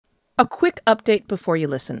A quick update before you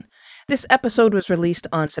listen. This episode was released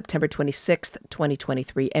on September 26th,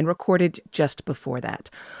 2023, and recorded just before that.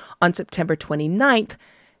 On September 29th,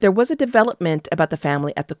 there was a development about the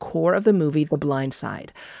family at the core of the movie The Blind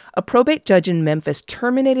Side. A probate judge in Memphis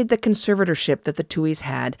terminated the conservatorship that the Tuohys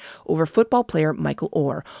had over football player Michael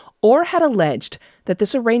Oher. Oher had alleged that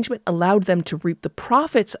this arrangement allowed them to reap the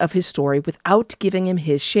profits of his story without giving him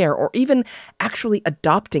his share or even actually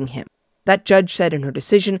adopting him. That judge said in her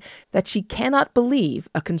decision that she cannot believe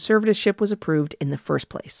a conservatorship was approved in the first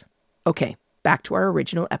place. Okay, back to our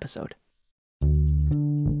original episode.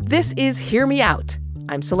 This is Hear Me Out.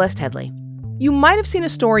 I'm Celeste Headlee. You might have seen a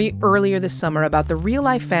story earlier this summer about the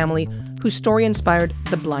real-life family whose story inspired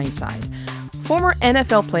The Blind Side. Former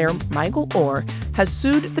NFL player Michael Oher has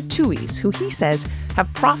sued the Tuohys, who he says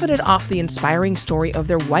have profited off the inspiring story of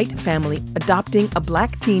their white family adopting a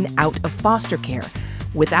black teen out of foster care,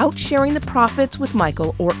 without sharing the profits with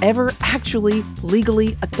Michael or ever actually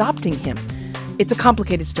legally adopting him. It's a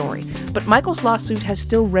complicated story, but Michael's lawsuit has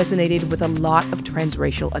still resonated with a lot of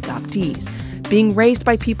transracial adoptees. Being raised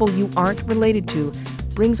by people you aren't related to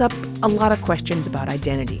brings up a lot of questions about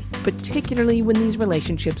identity, particularly when these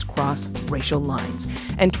relationships cross racial lines.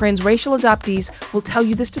 And transracial adoptees will tell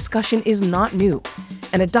you this discussion is not new.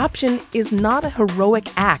 An adoption is not a heroic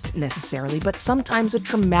act necessarily, but sometimes a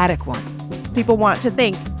traumatic one. People want to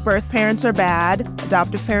think birth parents are bad,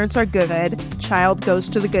 adoptive parents are good, child goes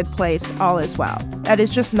to the good place, all is well. That is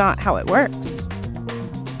just not how it works.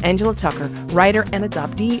 Angela Tucker, writer and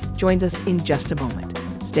adoptee, joins us in just a moment.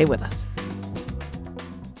 Stay with us.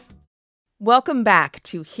 Welcome back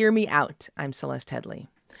to Hear Me Out. I'm Celeste Headlee.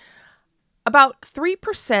 About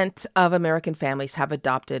 3% of American families have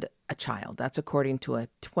adopted a child. That's according to a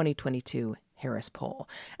 2022 Harris poll.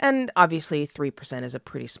 And obviously 3% is a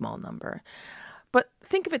pretty small number. But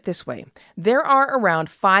think of it this way. There are around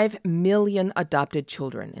 5 million adopted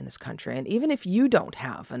children in this country. And even if you don't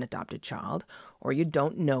have an adopted child, or you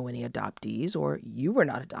don't know any adoptees, or you were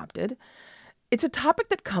not adopted, it's a topic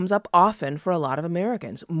that comes up often for a lot of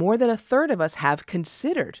Americans. More than a third of us have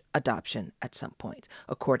considered adoption at some point,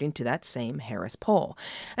 according to that same Harris poll.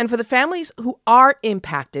 And for the families who are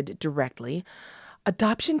impacted directly,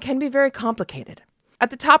 adoption can be very complicated. At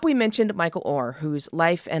the top, we mentioned Michael Oher, whose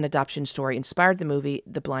life and adoption story inspired the movie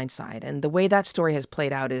The Blind Side. And the way that story has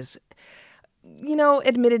played out is,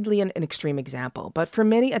 admittedly an extreme example. But for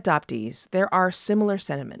many adoptees, there are similar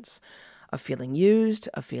sentiments of feeling used,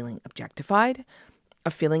 of feeling objectified,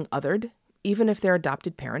 of feeling othered, even if their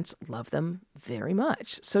adopted parents love them very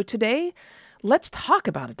much. So today, let's talk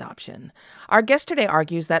about adoption. Our guest today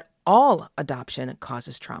argues that all adoption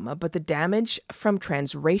causes trauma, but the damage from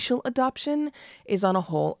transracial adoption is on a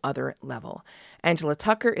whole other level. Angela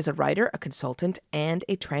Tucker is a writer, a consultant, and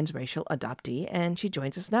a transracial adoptee, and she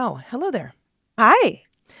joins us now. Hello there. Hi.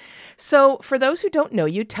 So for those who don't know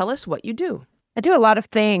you, tell us what you do. I do a lot of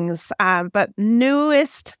things, but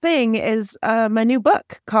newest thing is my new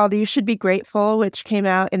book called You Should Be Grateful, which came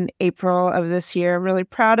out in April of this year. I'm really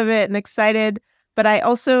proud of it and excited. But I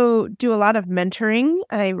also do a lot of mentoring.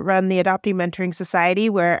 I run the Adoptee Mentoring Society,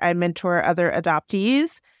 where I mentor other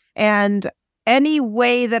adoptees. And any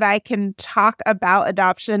way that I can talk about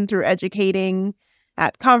adoption through educating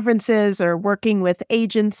at conferences or working with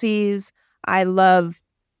agencies, I love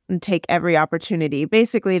and take every opportunity,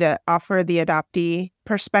 basically to offer the adoptee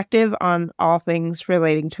perspective on all things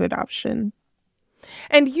relating to adoption.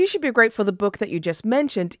 And You Should Be Grateful, the book that you just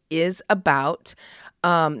mentioned, is about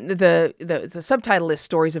the subtitle is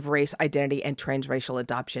Stories of Race, Identity, and Transracial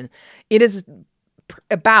Adoption. It is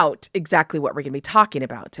about exactly what we're going to be talking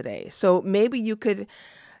about today. So maybe you could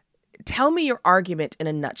tell me your argument in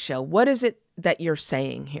a nutshell. What is it that you're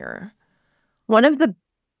saying here? One of the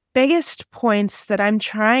biggest points that I'm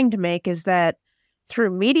trying to make is that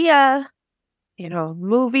through media,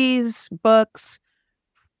 movies, books,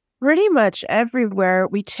 pretty much everywhere,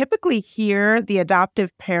 we typically hear the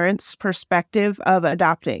adoptive parent's perspective of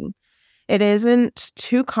adopting. It isn't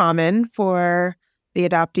too common for the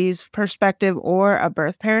adoptee's perspective or a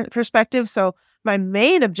birth parent perspective. So my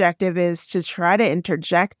main objective is to try to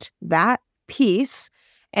interject that piece.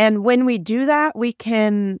 And when we do that, we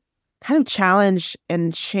can kind of challenge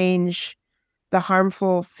and change the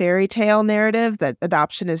harmful fairy tale narrative that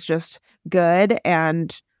adoption is just good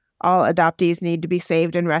and all adoptees need to be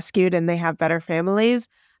saved and rescued and they have better families.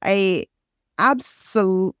 I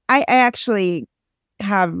actually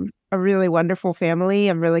have a really wonderful family.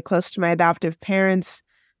 I'm really close to my adoptive parents.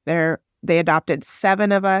 They adopted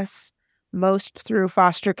 7 of us, most through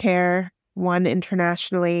foster care, 1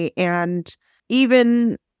 internationally. And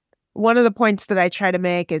even one of the points that I try to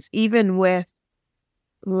make is even with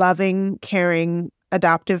loving, caring,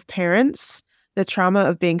 adoptive parents, the trauma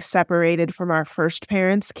of being separated from our first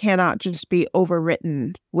parents cannot just be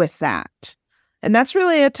overwritten with that. And that's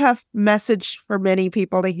really a tough message for many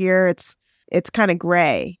people to hear. It's kind of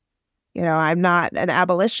gray. I'm not an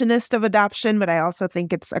abolitionist of adoption, but I also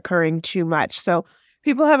think it's occurring too much. So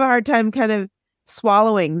people have a hard time kind of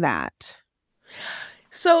swallowing that.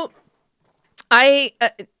 So I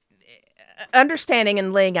understanding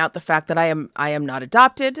and laying out the fact that I am not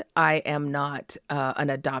adopted. I am not an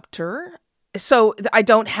adopter. So I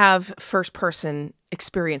don't have first person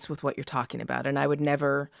experience with what you're talking about. And I would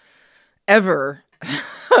never, ever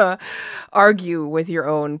argue with your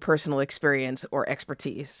own personal experience or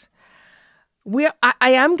expertise. I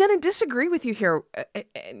am going to disagree with you here,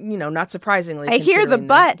 not surprisily. I hear the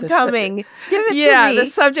but coming. Give it to me. Yeah, the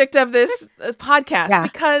subject of this podcast,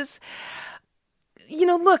 because,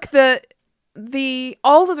 look,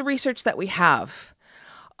 all of the research that we have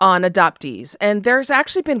on adoptees, and there's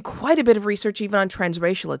actually been quite a bit of research even on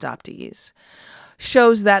transracial adoptees,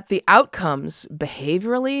 shows that the outcomes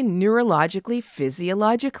behaviorally, neurologically,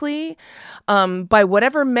 physiologically, by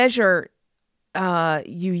whatever measure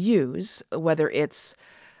you use, whether it's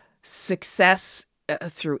success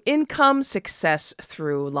through income, success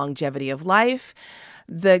through longevity of life,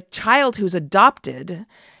 the child who's adopted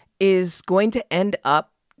is going to end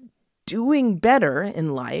up doing better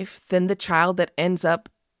in life than the child that ends up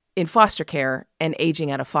in foster care and aging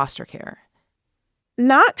out of foster care.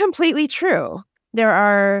 Not completely true. There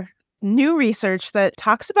are new research that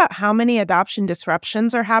talks about how many adoption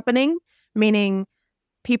disruptions are happening, meaning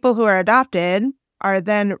people who are adopted are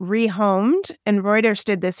then rehomed, and Reuters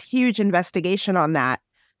did this huge investigation on that.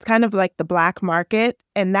 It's kind of like the black market,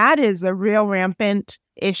 and that is a real rampant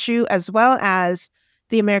issue, as well as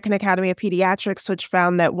the American Academy of Pediatrics, which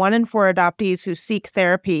found that 1 in 4 adoptees who seek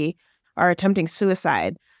therapy are attempting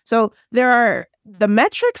suicide. So the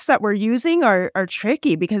metrics that we're using are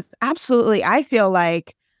tricky, because absolutely I feel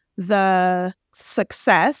like the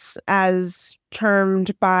success, as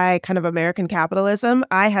termed by kind of American capitalism,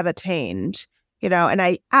 I have attained, and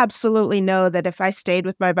I absolutely know that if I stayed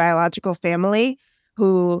with my biological family,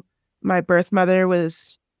 who my birth mother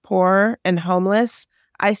was poor and homeless,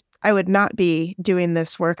 I would not be doing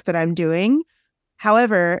this work that I'm doing.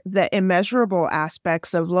 However, the immeasurable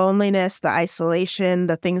aspects of loneliness, the isolation,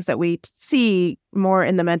 the things that we see more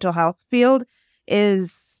in the mental health field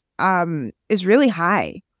is really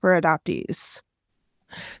high for adoptees.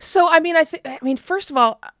 So, first of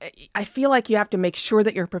all, I feel like you have to make sure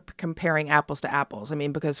that you're comparing apples to apples.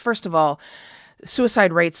 Because first of all,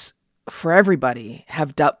 suicide rates for everybody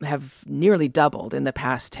have nearly doubled in the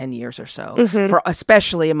past 10 years or so, for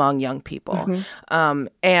especially among young people.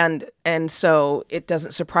 And so it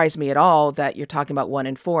doesn't surprise me at all that you're talking about 1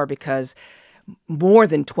 in 4, because more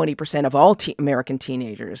than 20% of all American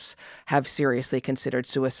teenagers have seriously considered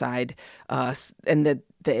suicide. And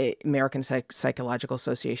the American Psychological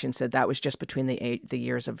Association said that was just between the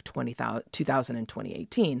years of 2000 and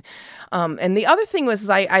 2018. And the other thing was,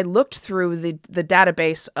 I looked through the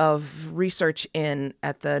database of research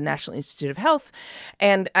at the National Institute of Health,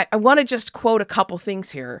 and I want to just quote a couple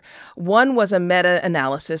things here. One was a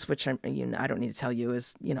meta-analysis, which I don't need to tell you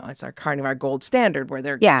is, it's kind of our gold standard, where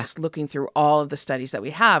they're just looking through all of the studies that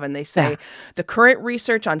we have, and they say the current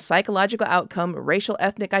research on psychological outcome, racial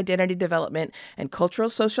ethnic identity development, and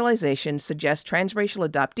cultural socialization suggests transracial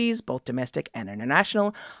adoptees, both domestic and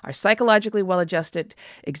international, are psychologically well-adjusted,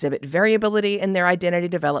 exhibit variability in their identity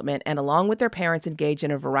development, and along with their parents engage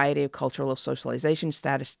in a variety of cultural socialization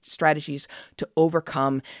strategies to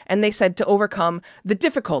overcome, and they said to overcome the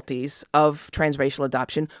difficulties of transracial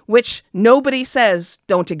adoption, which nobody says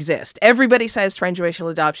don't exist. Everybody says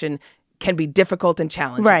transracial adoption can be difficult and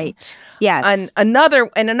challenging. Right. Yes. And another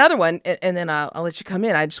one, and then I'll let you come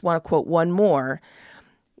in. I just want to quote one more,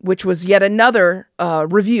 which was yet another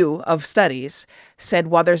review of studies, said,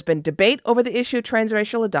 while there's been debate over the issue of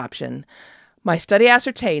transracial adoption, my study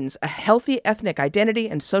ascertains a healthy ethnic identity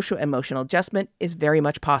and socio-emotional adjustment is very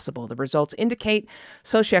much possible. The results indicate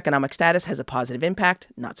socioeconomic status has a positive impact,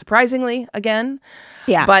 not surprisingly, again.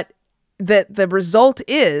 Yeah. But the result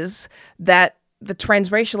is that the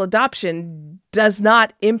transracial adoption does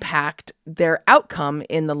not impact their outcome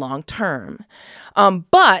in the long term.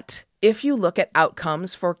 But if you look at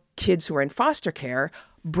outcomes for kids who are in foster care,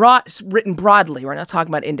 written broadly, we're not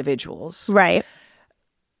talking about individuals. Right.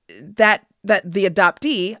 That the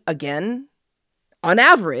adoptee, again, on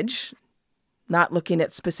average, not looking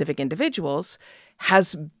at specific individuals,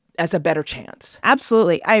 has a better chance.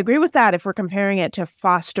 Absolutely. I agree with that if we're comparing it to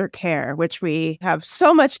foster care, which we have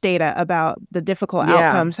so much data about the difficult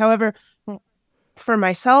outcomes. However, for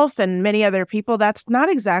myself and many other people, that's not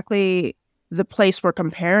exactly the place we're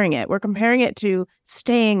comparing it. We're comparing it to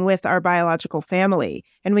staying with our biological family.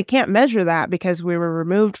 And we can't measure that because we were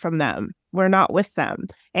removed from them. We're not with them.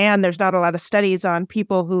 And there's not a lot of studies on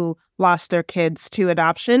people who lost their kids to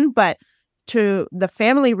adoption, but to the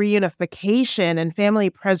family reunification and family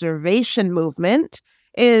preservation movement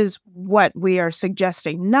is what we are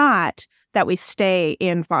suggesting, not that we stay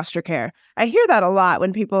in foster care. I hear that a lot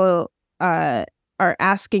when people are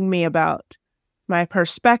asking me about my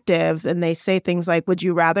perspective, and they say things like, would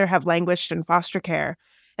you rather have languished in foster care?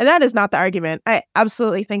 And that is not the argument. I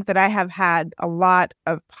absolutely think that I have had a lot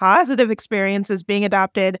of positive experiences being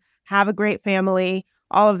adopted, have a great family.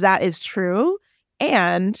 All of that is true.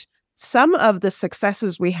 And some of the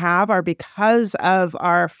successes we have are because of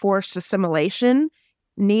our forced assimilation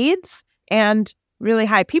needs and really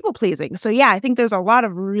high people pleasing. So yeah, I think there's a lot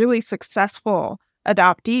of really successful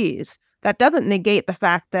adoptees. That doesn't negate the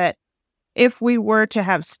fact that if we were to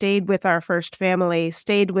have stayed with our first family,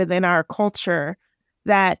 stayed within our culture,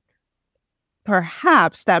 that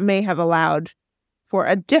perhaps that may have allowed for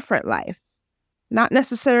a different life, not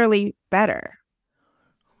necessarily better.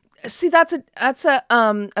 See, that's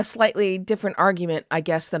a slightly different argument, I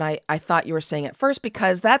guess, than I thought you were saying at first,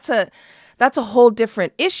 because that's a whole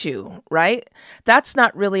different issue, right? That's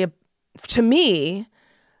not really to me,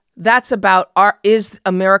 that's about is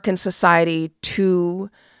American society too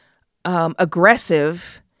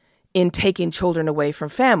aggressive in taking children away from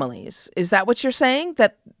families? Is that what you're saying?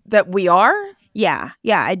 That we are? Yeah.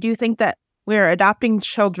 I do think that we're adopting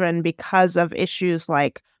children because of issues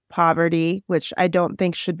like poverty, which I don't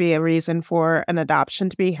think should be a reason for an adoption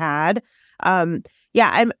to be had. I'm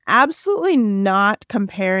absolutely not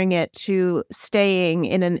comparing it to staying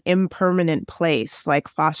in an impermanent place like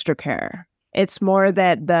foster care. It's more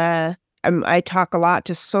that I talk a lot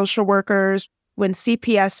to social workers. When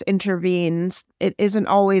CPS intervenes, it isn't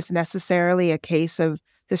always necessarily a case of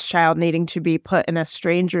this child needing to be put in a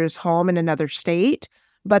stranger's home in another state,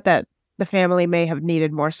 but that the family may have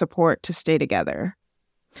needed more support to stay together.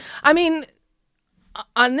 I mean,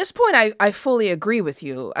 on this point, I fully agree with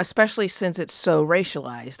you, especially since it's so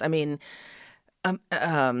racialized. I mean,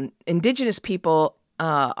 Indigenous people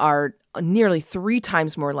are nearly 3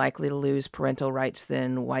 times more likely to lose parental rights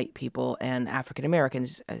than white people, and African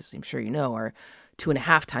Americans, as I'm sure you know, are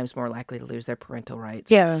 2.5 times more likely to lose their parental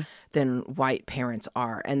rights than white parents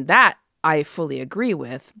are. And that I fully agree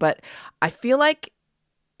with. But I feel like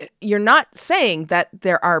you're not saying that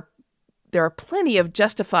there are plenty of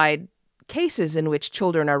justified cases in which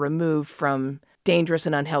children are removed from dangerous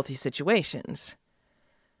and unhealthy situations.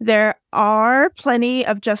 There are plenty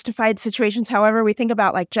of justified situations. However, we think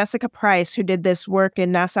about like Jessica Price, who did this work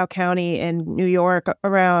in Nassau County in New York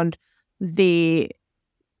around the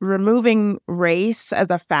removing race as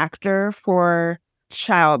a factor for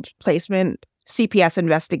child placement CPS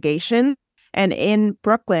investigation. And in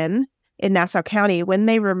Brooklyn, in Nassau County, when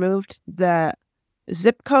they removed the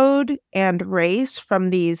zip code and race from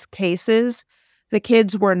these cases, the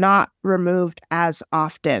kids were not removed as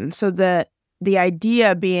often. So the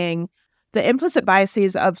idea being the implicit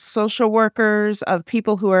biases of social workers, of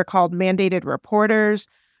people who are called mandated reporters,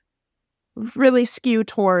 really skew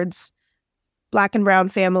towards Black and brown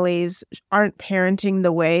families aren't parenting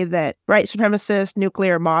the way that white supremacist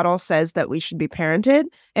nuclear model says that we should be parented,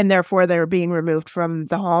 and therefore they're being removed from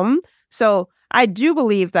the home. So I do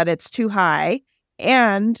believe that it's too high.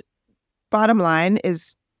 And bottom line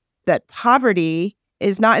is that poverty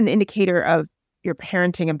is not an indicator of your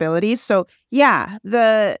parenting abilities. So yeah,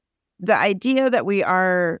 the idea that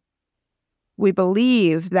we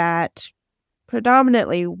believe that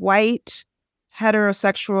predominantly white,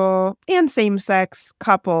 heterosexual, and same-sex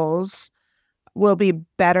couples will be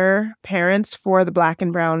better parents for the Black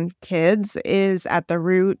and brown kids is at the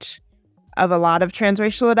root of a lot of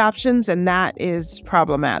transracial adoptions, and that is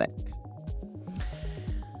problematic.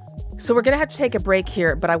 So we're going to have to take a break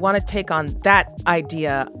here, but I want to take on that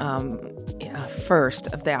idea first,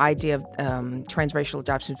 of the idea of transracial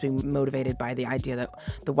adoptions being motivated by the idea that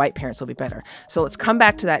the white parents will be better. So let's come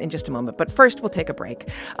back to that in just a moment. But first, we'll take a break.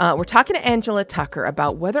 We're talking to Angela Tucker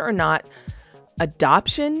about whether or not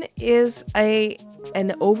adoption is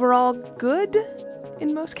an overall good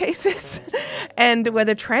in most cases, and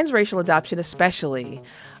whether transracial adoption especially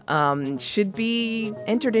should be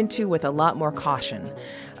entered into with a lot more caution.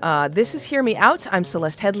 This is Hear Me Out. I'm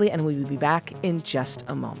Celeste Headley, and we will be back in just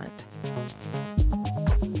a moment.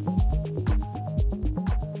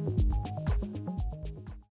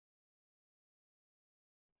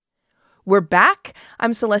 We're back.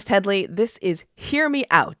 I'm Celeste Headley. This is Hear Me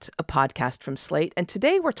Out, a podcast from Slate. And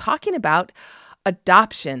today we're talking about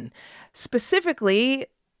adoption. Specifically,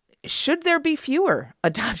 should there be fewer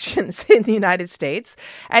adoptions in the United States?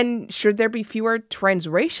 And should there be fewer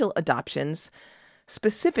transracial adoptions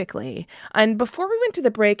specifically? And before we went to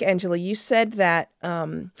the break, Angela, you said that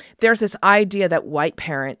there's this idea that white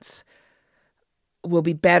parents will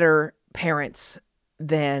be better parents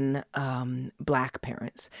than Black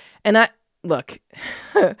parents. And look,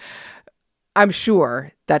 I'm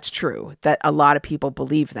sure that's true, that a lot of people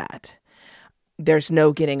believe that. There's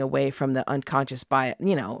no getting away from the unconscious bias.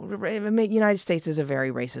 You know, the United States is a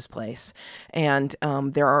very racist place. And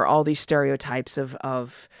there are all these stereotypes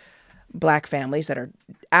of Black families that are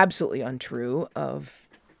absolutely untrue, of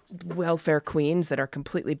welfare queens that are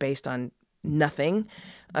completely based on nothing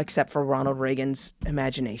except for Ronald Reagan's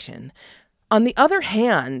imagination. On the other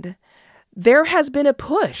hand, there has been a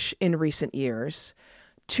push in recent years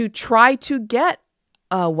to try to get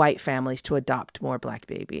white families to adopt more Black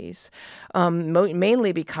babies,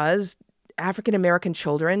 mainly because African-American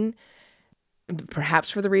children, perhaps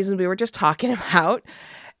for the reasons we were just talking about,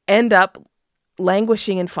 end up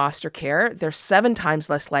languishing in foster care. They're 7 times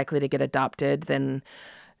less likely to get adopted than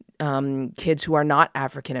kids who are not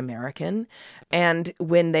African-American. And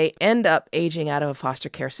when they end up aging out of a foster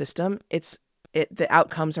care system, the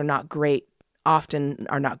outcomes are not great, often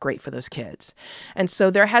are not great for those kids. And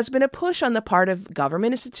so there has been a push on the part of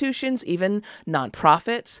government institutions, even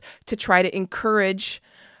nonprofits, to try to encourage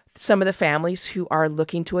some of the families who are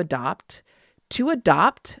looking to adopt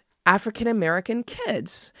African-American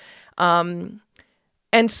kids.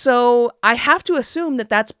 And so I have to assume that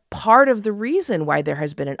that's part of the reason why there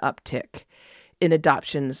has been an uptick in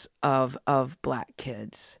adoptions of Black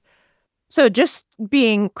kids. So just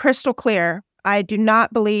being crystal clear, I do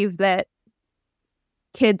not believe that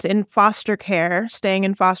kids in foster care, staying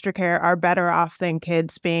in foster care, are better off than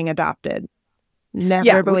kids being adopted.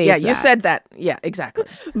 Never believe that. Yeah, you said that. Yeah, exactly.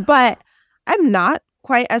 But I'm not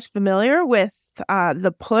quite as familiar with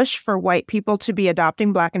the push for white people to be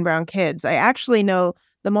adopting Black and brown kids. I actually know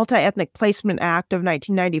the Multi-Ethnic Placement Act of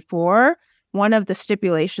 1994. One of the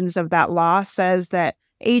stipulations of that law says that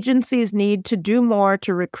agencies need to do more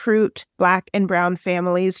to recruit Black and brown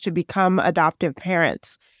families to become adoptive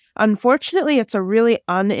parents. Unfortunately, it's a really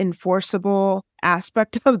unenforceable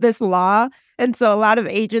aspect of this law. And so a lot of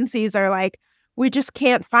agencies are like, we just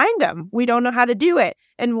can't find them. We don't know how to do it.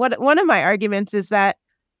 And one of my arguments is that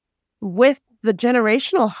with the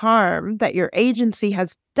generational harm that your agency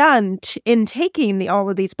has done in taking all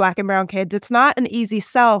of these Black and brown kids, it's not an easy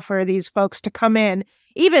sell for these folks to come in,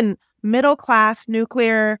 even middle-class,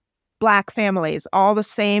 nuclear Black families, all the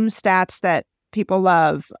same stats that people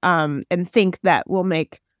love, and think that will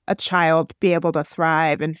make a child be able to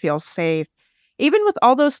thrive and feel safe. Even with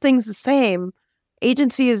all those things the same,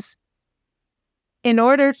 agencies, in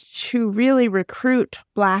order to really recruit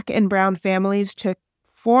Black and brown families to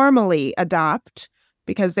formally adopt,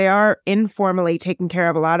 because they are informally taking care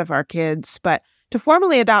of a lot of our kids, but to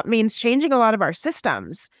formally adopt means changing a lot of our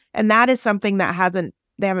systems. And that is something that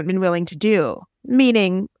they haven't been willing to do,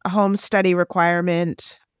 meaning a home study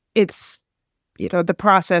requirement. It's the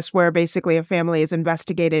process where basically a family is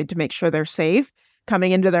investigated to make sure they're safe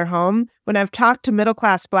coming into their home. When I've talked to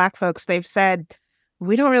middle-class Black folks, they've said,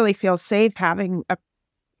 we don't really feel safe having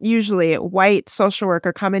usually a white social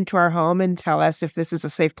worker come into our home and tell us if this is a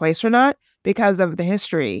safe place or not because of the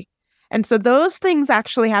history. And so those things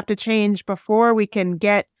actually have to change before we can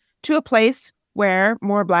get to a place where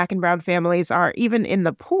more Black and brown families are even in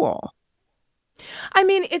the pool. I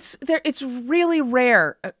mean, it's really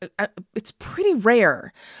rare. It's pretty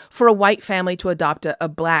rare for a white family to adopt a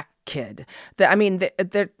Black kid.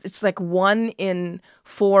 It's like 1 in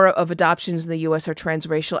 4 of adoptions in the U.S. are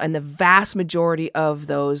transracial, and the vast majority of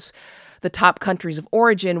those, the top countries of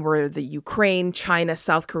origin were the Ukraine, China,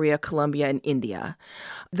 South Korea, Colombia, and India.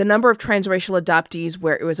 The number of transracial adoptees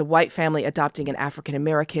where it was a white family adopting an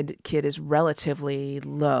African-American kid is relatively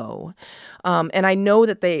low. And I know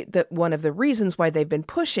that one of the reasons why they've been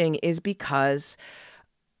pushing is because,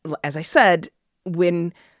 as I said,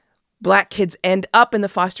 when Black kids end up in the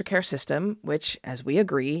foster care system, which, as we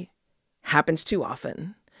agree, happens too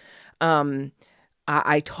often,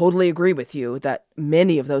 I totally agree with you that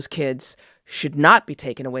many of those kids should not be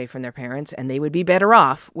taken away from their parents, and they would be better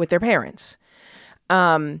off with their parents.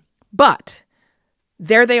 But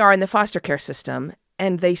there they are in the foster care system,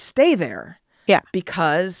 and they stay there. Yeah.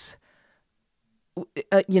 Because,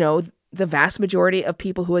 the vast majority of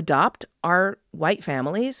people who adopt are white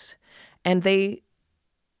families, and they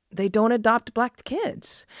don't adopt Black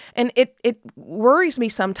kids. And it worries me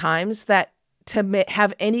sometimes that to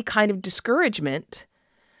have any kind of discouragement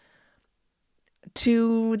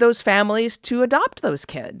to those families to adopt those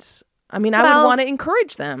kids. I mean, I would want to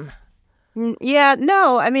encourage them. Yeah,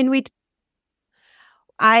 no, I mean,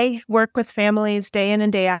 I work with families day in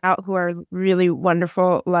and day out who are really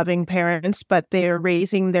wonderful, loving parents, but they're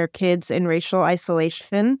raising their kids in racial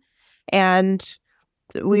isolation. And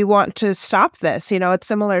we want to stop this. It's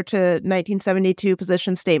similar to 1972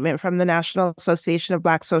 position statement from the National Association of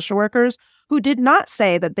Black Social Workers, who did not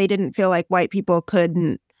say that they didn't feel like white people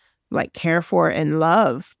couldn't care for and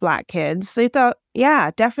love Black kids. They thought,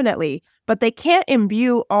 yeah, definitely. But they can't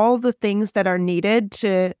imbue all the things that are needed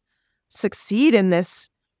to succeed in this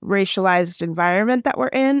racialized environment that we're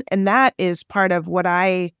in. And that is part of what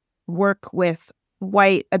I work with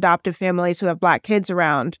white adoptive families who have Black kids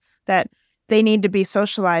around, that they need to be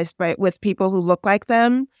socialized with people who look like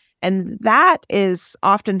them. And that is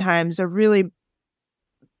oftentimes a really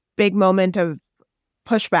big moment of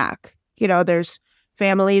pushback. There's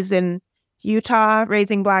families in Utah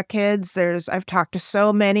raising Black kids. I've talked to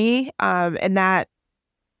so many, and that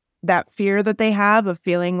fear that they have of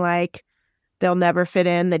feeling like they'll never fit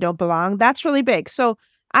in, they don't belong, that's really big. So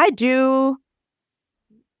I do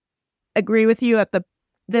agree with you at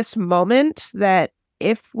this moment that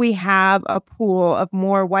if we have a pool of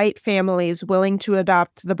more white families willing to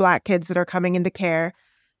adopt the Black kids that are coming into care,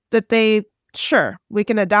 that sure, we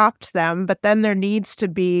can adopt them, but then there needs to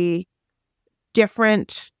be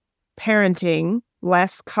different parenting,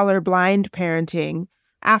 less colorblind parenting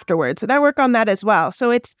afterwards. And I work on that as well.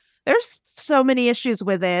 So there's so many issues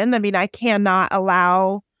within. I mean, I cannot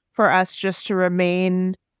allow for us just to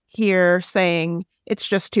remain here saying it's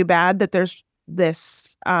just too bad that there's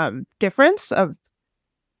this difference of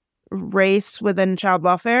race within child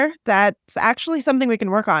welfare. That's actually something we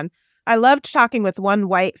can work on. I loved talking with one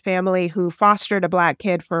white family who fostered a Black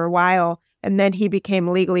kid for a while, and then he became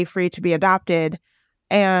legally free to be adopted.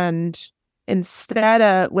 And instead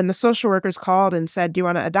of, when the social workers called and said, do you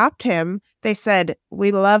want to adopt him? They said,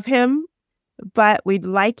 we love him, but we'd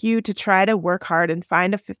like you to try to work hard and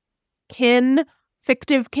find a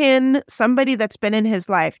fictive kin, somebody that's been in his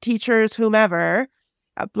life, teachers, whomever,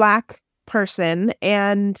 a Black person.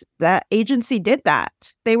 And the agency did that.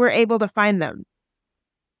 They were able to find them.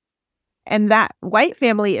 And that white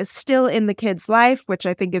family is still in the kid's life, which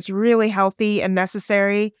I think is really healthy and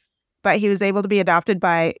necessary. But he was able to be adopted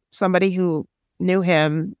by somebody who knew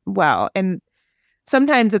him well. And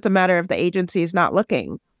sometimes it's a matter of the agency is not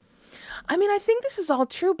looking. I mean, I think this is all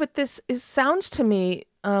true, but sounds to me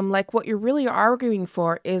like what you're really arguing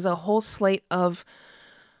for is a whole slate of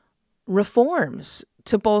reforms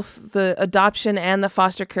to both the adoption and the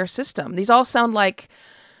foster care system. These all sound like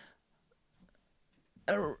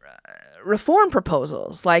reform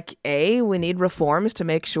proposals. Like, we need reforms to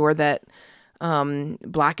make sure that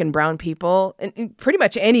Black and brown people, and pretty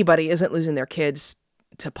much anybody, isn't losing their kids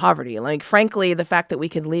to poverty. Like, frankly, the fact that we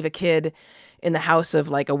can leave a kid in the house of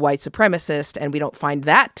like a white supremacist and we don't find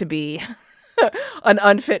that to be an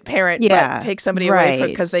unfit parent, but take somebody away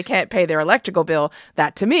because they can't pay their electrical bill,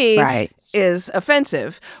 that to me is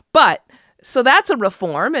offensive. But so that's a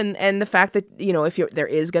reform. And the fact that, if there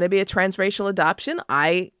is going to be a transracial adoption,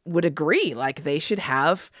 I would agree. Like, they should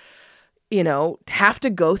have to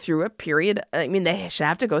go through a period. I mean, they should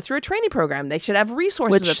have to go through a training program. They should have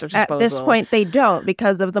resources at their disposal. At this point, they don't,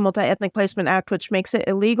 because of the Multi-Ethnic Placement Act, which makes it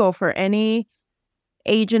illegal for any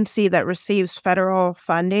agency that receives federal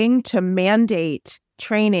funding to mandate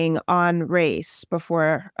training on race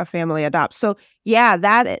before a family adopts. So, yeah,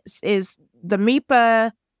 that is the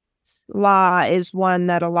MEPA law is one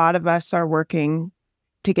that a lot of us are working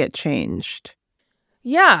to get changed.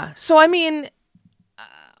 Yeah. So, I mean,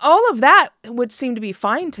 all of that would seem to be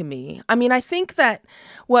fine to me. I mean, I think that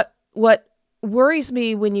what worries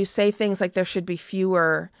me when you say things like there should be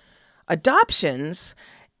fewer adoptions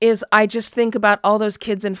is I just think about all those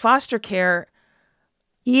kids in foster care.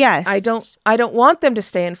 Yes. I don't want them to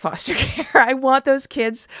stay in foster care. I want those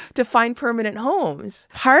kids to find permanent homes.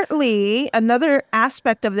 Partly, another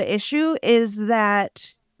aspect of the issue is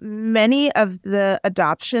that many of the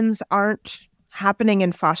adoptions aren't happening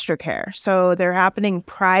in foster care. So they're happening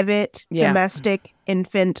private, domestic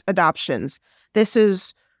infant adoptions. This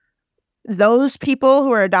is those people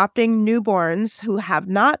who are adopting newborns who have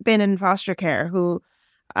not been in foster care, who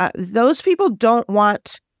those people don't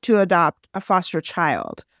want to adopt a foster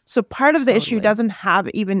child. So part of the issue doesn't have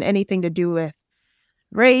even anything to do with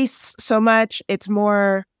race so much. It's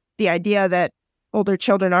more the idea that older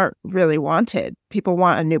children aren't really wanted. People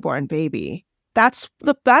want a newborn baby. That's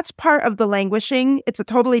part of the languishing. It's a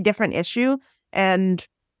totally different issue, and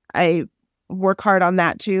I work hard on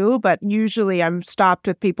that too. But usually I'm stopped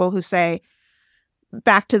with people who say,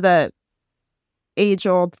 back to the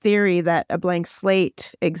age-old theory that a blank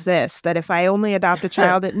slate exists, that if I only adopt a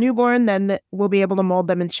child at newborn, then we'll be able to mold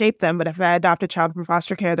them and shape them. But if I adopt a child from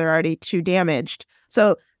foster care, they're already too damaged.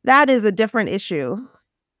 So that is a different issue.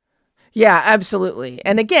 Yeah, absolutely.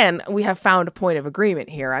 And again, we have found a point of agreement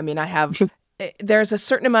here. I mean, there's a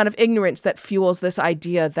certain amount of ignorance that fuels this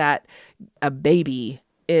idea that a baby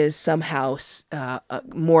is somehow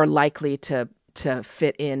more likely to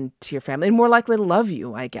fit into your family and more likely to love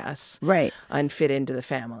you, I guess. Right. And fit into the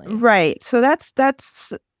family. Right. So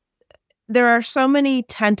that's there are so many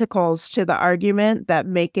tentacles to the argument that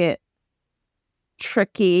make it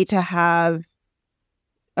tricky to have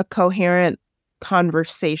a coherent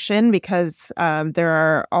conversation because there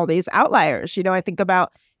are all these outliers. I think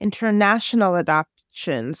about international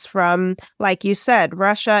adoptions from, like you said,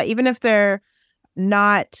 Russia. Even if they're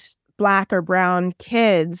not Black or brown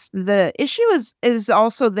kids, the issue is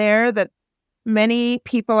also there that many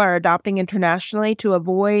people are adopting internationally to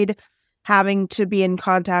avoid having to be in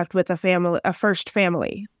contact with a first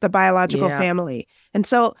family, the biological family. And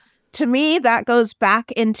so to me, that goes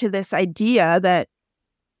back into this idea that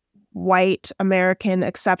white American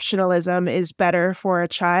exceptionalism is better for a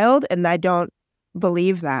child, and I don't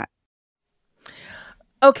believe that.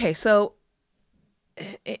 Okay, so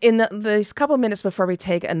in these couple minutes before we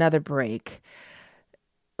take another break,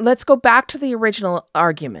 let's go back to the original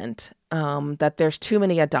argument that there's too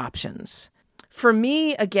many adoptions. For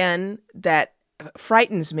me, again, that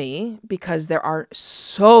frightens me because there are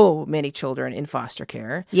so many children in foster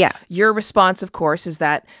care. Yeah. Your response, of course, is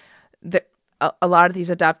that a lot of these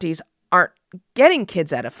adoptees aren't getting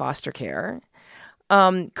kids out of foster care.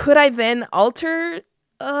 Could I then alter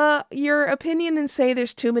your opinion and say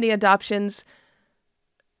there's too many adoptions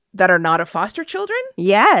that are not of foster children?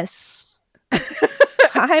 Yes.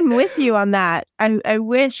 I'm with you on that. I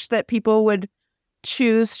wish that people would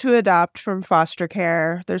choose to adopt from foster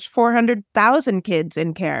care. There's 400,000 kids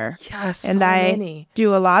in care. Yes, and so I many.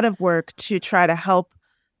 Do a lot of work to try to help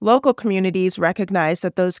local communities recognize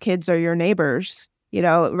that those kids are your neighbors,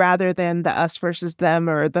 rather than the us versus them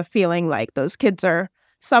or the feeling like those kids are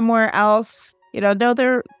somewhere else. No,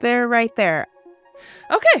 they're right there.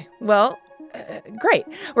 Okay, well, great.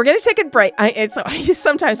 We're going to take a break.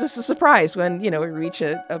 Sometimes it's a surprise when, we reach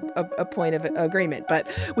a point of agreement, but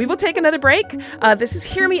we will take another break. This is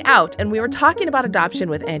Hear Me Out, and we were talking about adoption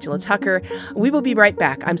with Angela Tucker. We will be right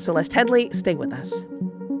back. I'm Celeste Headley. Stay with us.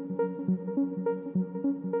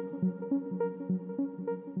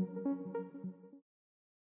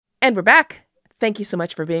 And we're back. Thank you so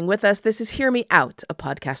much for being with us. This is Hear Me Out, a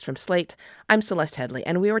podcast from Slate. I'm Celeste Headley,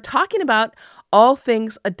 and we were talking about all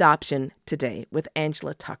things adoption today with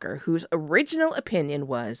Angela Tucker, whose original opinion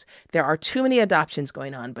was there are too many adoptions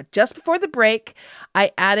going on. But just before the break,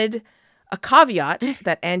 I added a caveat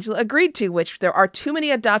that Angela agreed to, which there are too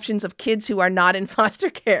many adoptions of kids who are not in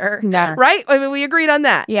foster care. No. Right? I mean, we agreed on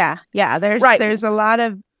that. Yeah. There's a lot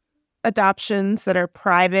of adoptions that are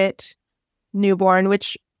private, newborn,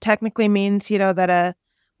 which technically means, that a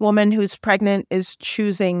woman who's pregnant is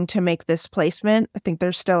choosing to make this placement. I think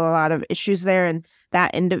there's still a lot of issues there, and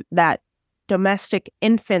that domestic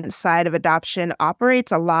infant side of adoption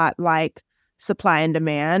operates a lot like supply and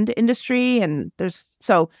demand industry. And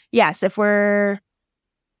yes, if we're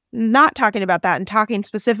not talking about that and talking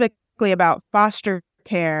specifically about foster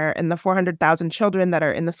care and the 400,000 children that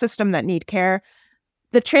are in the system that need care,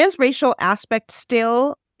 the transracial aspect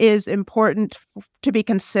still is important to be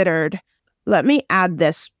considered. Let me add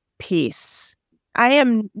this piece. I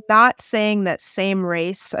am not saying that same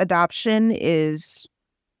race adoption is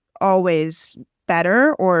always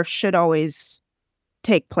better or should always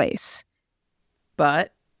take place.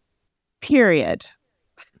 But? Period.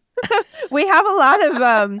 We have a lot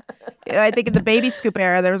of, I think in the baby scoop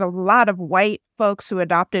era, there was a lot of white folks who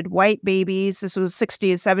adopted white babies. This was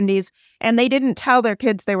 60s, 70s, and they didn't tell their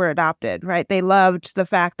kids they were adopted, right? They loved the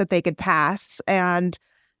fact that they could pass. And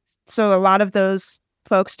so a lot of those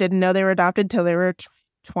folks didn't know they were adopted till they were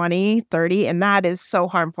 20, 30, and that is so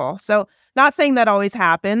harmful. So not saying that always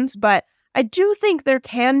happens, but I do think there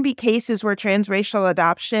can be cases where transracial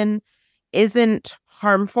adoption isn't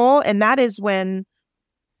harmful, and that is when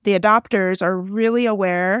the adopters are really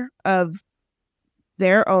aware of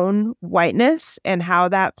their own whiteness and how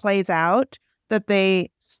that plays out, that they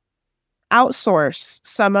outsource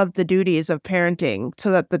some of the duties of parenting so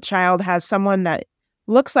that the child has someone that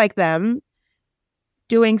looks like them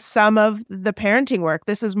doing some of the parenting work.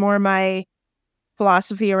 This is more my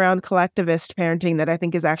philosophy around collectivist parenting that I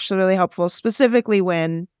think is actually really helpful, specifically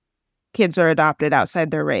when kids are adopted outside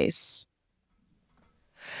their race.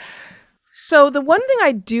 So the one thing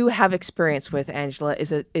I do have experience with, Angela,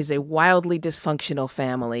 is a wildly dysfunctional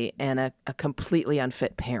family and a completely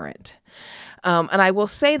unfit parent. And I will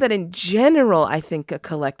say that in general, I think a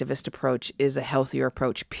collectivist approach is a healthier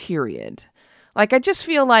approach, period. Like, I just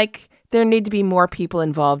feel like there need to be more people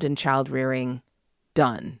involved in child rearing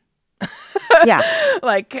done. Yeah.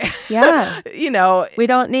 Like, Yeah. We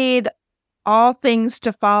don't need all things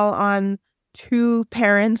to fall on two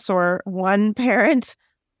parents or one parent.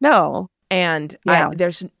 No. And yeah.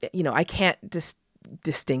 I can't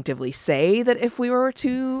distinctively say that if we were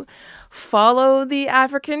to follow the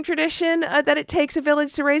African tradition, that it takes a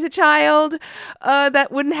village to raise a child,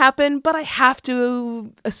 that wouldn't happen. But I have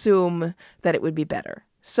to assume that it would be better.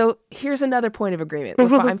 So here's another point of agreement.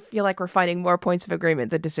 I feel like we're finding more points of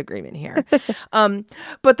agreement than disagreement here.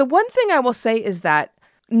 But the one thing I will say is that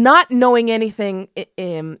not knowing anything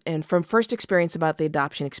and from first experience about the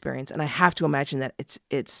adoption experience, and I have to imagine that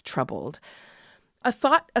it's troubled, a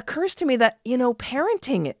thought occurs to me that,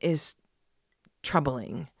 parenting is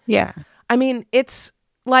troubling. Yeah. I mean, it's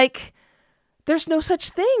like there's no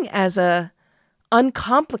such thing as a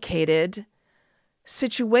uncomplicated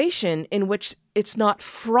situation in which it's not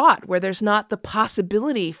fraught, where there's not the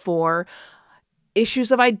possibility for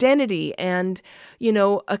issues of identity and,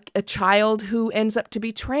 a child who ends up to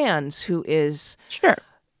be trans, who is sure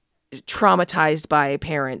traumatized by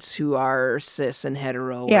parents who are cis and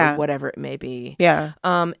hetero or whatever it may be. Yeah.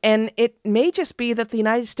 And it may just be that the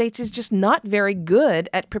United States is just not very good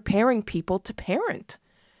at preparing people to parent.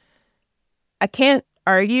 I can't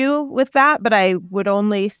argue with that, but I would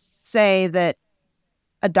only say that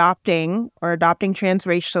adopting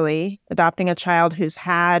transracially, adopting a child who's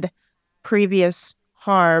had previous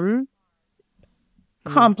harm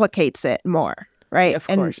complicates it more, right? Of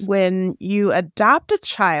course. And when you adopt a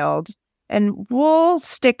child, and we'll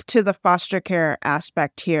stick to the foster care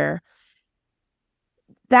aspect here,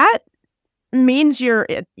 that means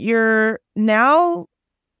you're now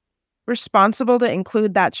responsible to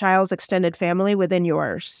include that child's extended family within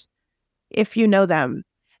yours, if you know them.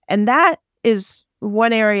 And that is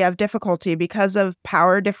one area of difficulty because of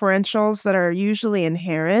power differentials that are usually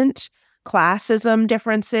inherent, classism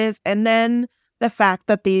differences, and then the fact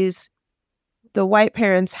that the white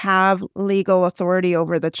parents have legal authority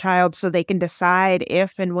over the child, so they can decide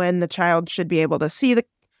if and when the child should be able to see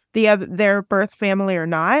their birth family or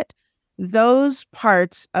not. Those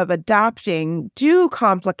parts of adopting do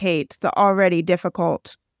complicate the already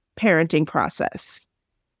difficult parenting process.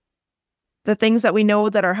 The things that we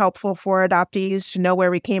know that are helpful for adoptees, to know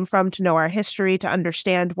where we came from, to know our history, to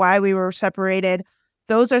understand why we were separated,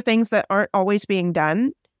 those are things that aren't always being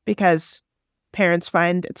done because parents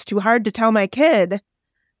find it's too hard to tell my kid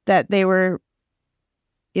that they were,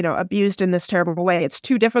 abused in this terrible way. It's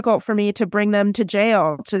too difficult for me to bring them to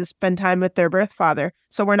jail to spend time with their birth father,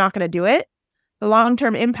 so we're not going to do it. The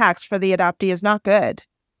long-term impacts for the adoptee is not good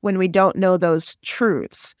when we don't know those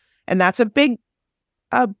truths. And that's a big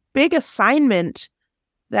assignment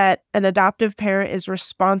that an adoptive parent is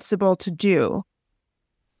responsible to do.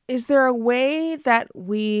 Is there a way that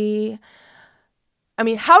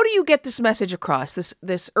how do you get this message across,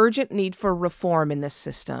 this urgent need for reform in this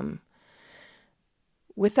system,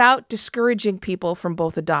 without discouraging people from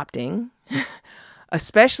both adopting,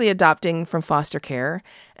 especially adopting from foster care,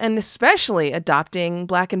 and especially adopting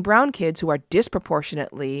Black and brown kids who are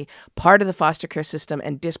disproportionately part of the foster care system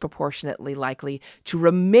and disproportionately likely to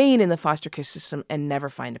remain in the foster care system and never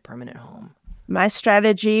find a permanent home? My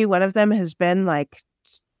strategy, one of them has been like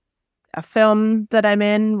a film that I'm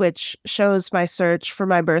in, which shows my search for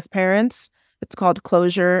my birth parents. It's called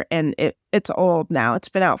Closure, and it's old now. It's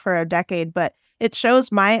been out for a decade, but it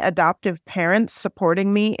shows my adoptive parents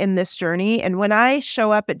supporting me in this journey. And when I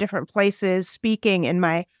show up at different places speaking and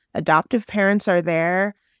my adoptive parents are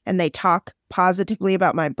there and they talk positively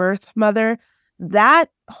about my birth mother, that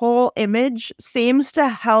whole image seems to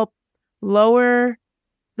help lower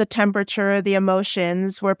the temperature, the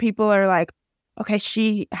emotions, where people are like, okay,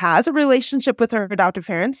 she has a relationship with her adoptive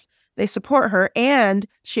parents. They support her. And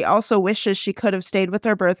she also wishes she could have stayed with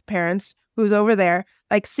her birth parents, who's over there.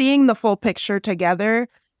 Like, seeing the full picture together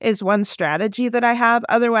is one strategy that I have.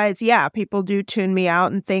 Otherwise, people do tune me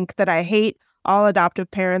out and think that I hate all adoptive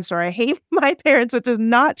parents or I hate my parents, which is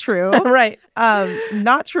not true. Right.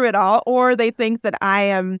 Not true at all. Or they think that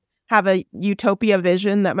I have a utopia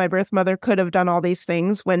vision that my birth mother could have done all these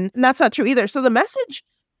things, when that's not true either. So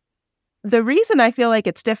the reason I feel like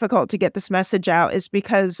it's difficult to get this message out is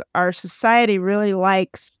because our society really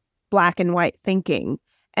likes Black and white thinking.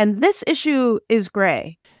 And this issue is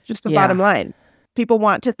gray, just the bottom line. People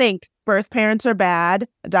want to think birth parents are bad,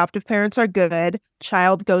 adoptive parents are good,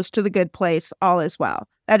 child goes to the good place, all is well.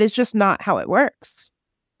 That is just not how it works.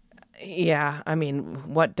 Yeah, I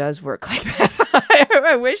mean, what does work like that?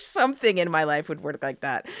 I wish something in my life would work like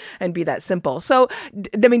that and be that simple. So,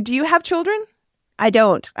 I mean, do you have children? I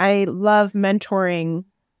don't. I love mentoring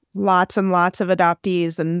lots and lots of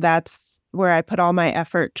adoptees, and that's where I put all my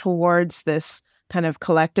effort towards this kind of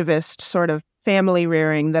collectivist sort of family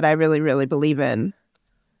rearing that I really, really believe in.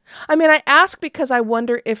 I mean, I ask because I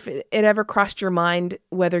wonder if it ever crossed your mind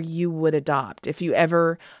whether you would adopt, if you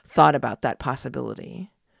ever thought about that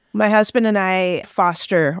possibility. My husband and I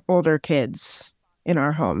foster older kids in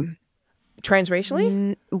our home.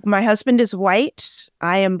 Transracially? My husband is white.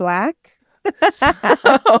 I am Black.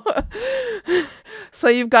 So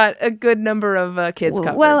you've got a good number of kids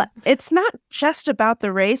covered. Well, it's not just about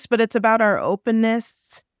the race, but it's about our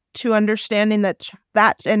openness to understanding that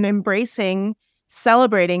and embracing,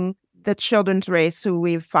 celebrating the children's race who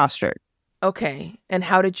we've fostered. Okay. And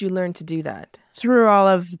how did you learn to do that? Through all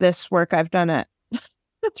of this work I've done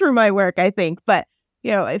through my work, I think. But,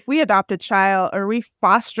 if we adopt a child or we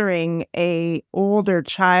fostering a older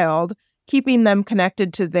child, keeping them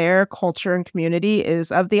connected to their culture and community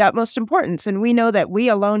is of the utmost importance. And we know that we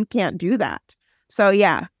alone can't do that. So,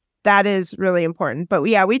 yeah, that is really important. But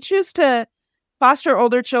yeah, we choose to foster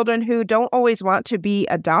older children who don't always want to be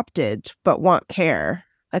adopted, but want care.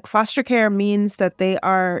 Like foster care means that they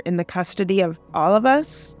are in the custody of all of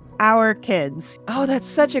us, our kids. Oh, that's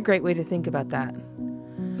such a great way to think about that.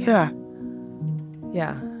 Yeah.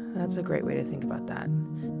 Yeah, that's a great way to think about that.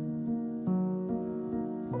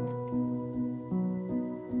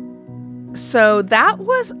 So that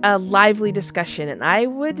was a lively discussion, and I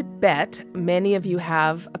would bet many of you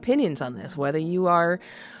have opinions on this, whether you are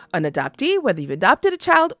an adoptee, whether you've adopted a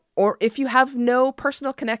child, or if you have no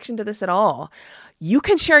personal connection to this at all. You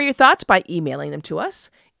can share your thoughts by emailing them to us.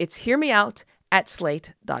 It's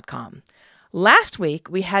hearmeout@slate.com. Last week,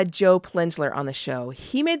 we had Joe Plensler on the show.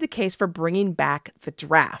 He made the case for bringing back the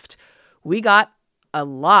draft. We got a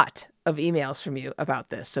lot of emails from you about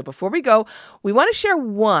this. So before we go, we want to share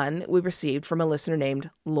one we received from a listener named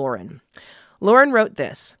Lauren. Lauren wrote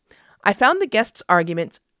this: I found the guest's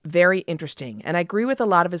arguments very interesting, and I agree with a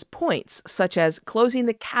lot of his points, such as closing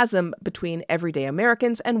the chasm between everyday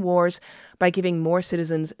Americans and wars by giving more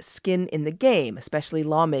citizens skin in the game, especially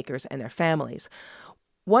lawmakers and their families.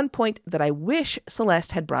 One point that I wish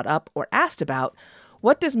Celeste had brought up or asked about: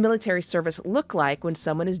 what does military service look like when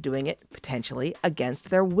someone is doing it potentially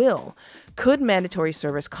against their will? Could mandatory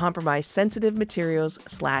service compromise sensitive materials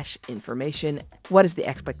 / information? What is the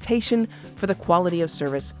expectation for the quality of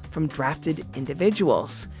service from drafted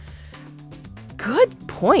individuals? Good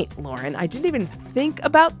point, Lauren. I didn't even think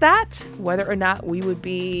about that, whether or not we would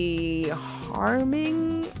be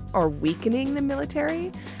harming or weakening the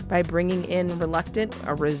military by bringing in reluctant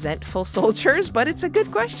or resentful soldiers, but it's a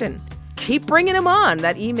good question. Keep bringing them on.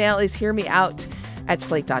 That email is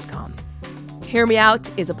hearmeout@slate.com. Hear Me Out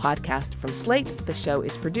is a podcast from Slate. The show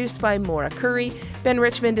is produced by Maura Curry. Ben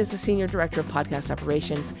Richmond is the Senior Director of Podcast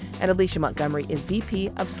Operations, and Alicia Montgomery is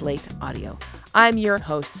VP of Slate Audio. I'm your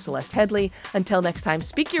host, Celeste Headlee. Until next time,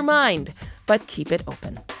 speak your mind, but keep it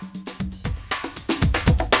open.